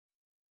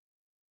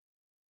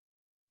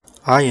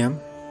I am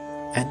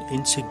an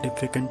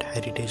insignificant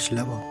heritage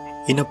lover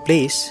in a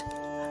place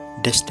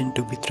destined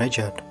to be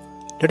treasured.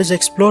 Let us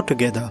explore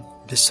together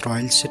this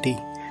royal city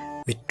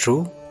with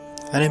true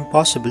and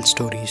impossible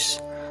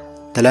stories,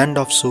 the land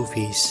of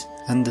Sufis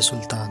and the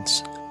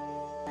Sultans,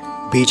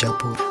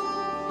 Bijapur.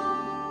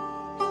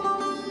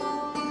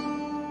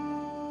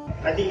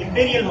 At the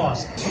imperial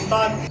mosque,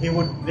 Sultan, he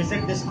would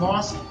visit this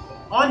mosque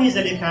on his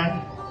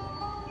elephant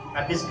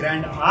at this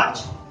grand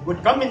arch. He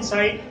would come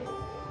inside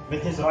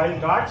with his royal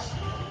guards.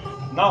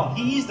 Now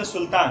he is the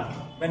Sultan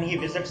when he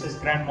visits this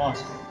grand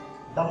mosque.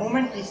 The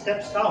moment he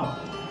steps down,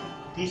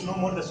 he is no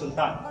more the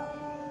Sultan.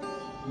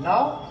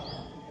 Now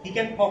he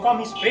can perform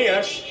his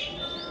prayers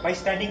by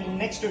standing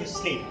next to his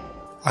slave.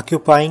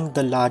 Occupying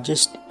the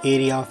largest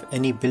area of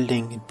any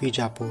building in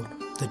Bijapur,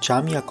 the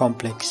Jamia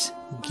complex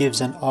gives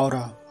an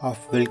aura of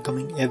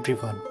welcoming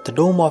everyone. The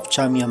dome of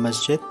Jamia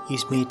Masjid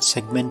is made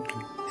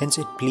segmental, hence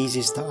it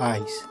pleases the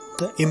eyes.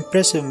 The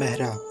impressive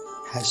mihrab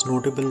has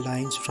notable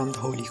lines from the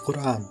Holy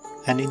Quran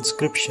and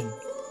inscription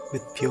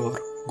with pure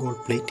gold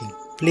plating.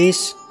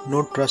 Place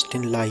no trust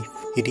in life,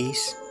 it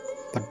is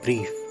but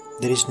brief.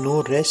 There is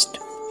no rest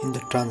in the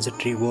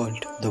transitory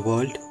world. The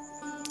world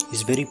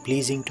is very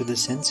pleasing to the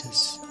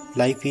senses.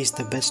 Life is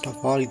the best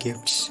of all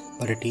gifts,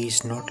 but it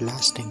is not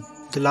lasting.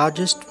 The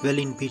largest well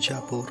in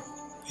Bijapur,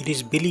 it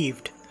is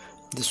believed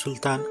the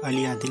Sultan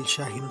Ali Adil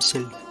Shah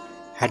himself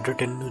had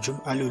written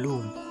Nujum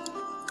al-Ulum,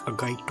 a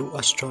guide to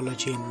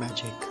astrology and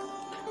magic,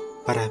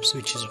 perhaps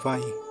which is why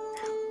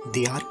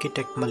the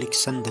architect Malik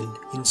Sandal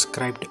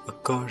inscribed a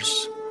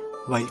curse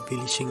while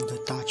finishing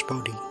the Taj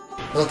body.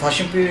 Hazrat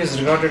Hashim Pir is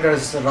regarded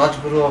as the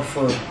Rajguru of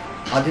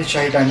Adil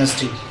Shahi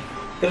dynasty.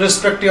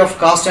 Irrespective of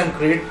caste and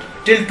creed,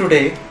 till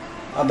today,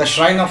 at the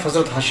shrine of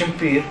Hazrat Hashim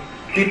Pir,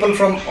 people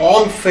from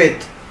all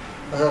faith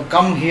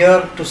come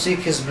here to seek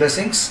his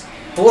blessings.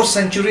 4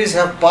 centuries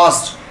have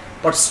passed,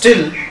 but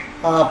still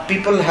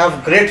people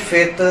have great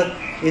faith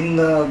in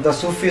the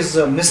Sufis'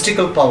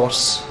 mystical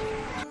powers.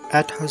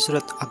 At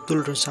Hazrat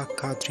Abdul Razak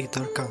Qadri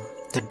Dargah,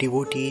 the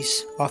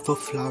devotees offer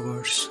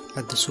flowers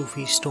at the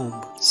Sufi's tomb,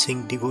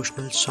 sing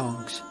devotional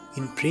songs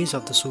in praise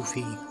of the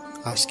Sufi,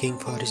 asking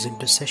for his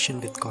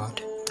intercession with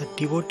God. The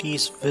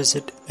devotees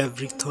visit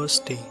every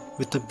Thursday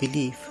with the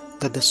belief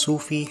that the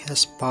Sufi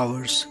has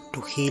powers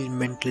to heal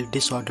mental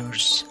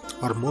disorders,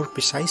 or more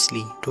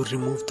precisely, to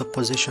remove the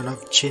possession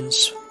of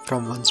jinns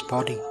from one's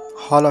body.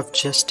 Hall of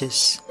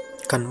Justice,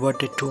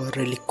 converted to a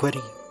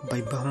reliquary by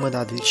Muhammad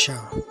Adil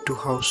Shah to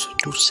house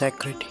 2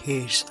 sacred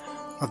hairs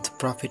of the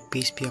Prophet,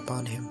 peace be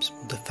upon him.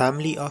 The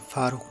family of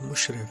Farooq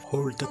Musharraf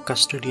hold the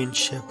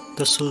custodianship.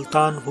 The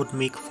Sultan would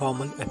make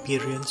formal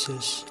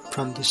appearances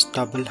from this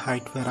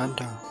double-height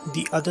veranda.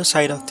 The other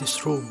side of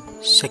this room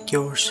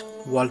secures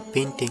wall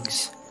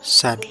paintings.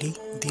 Sadly,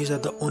 these are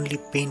the only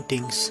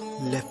paintings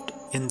left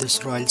in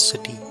this royal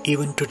city.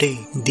 Even today,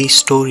 these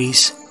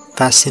stories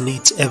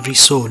fascinates every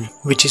soul,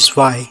 which is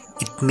why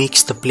it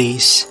makes the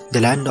place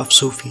the land of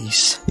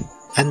Sufis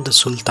and the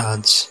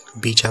Sultans,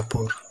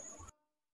 Bijapur.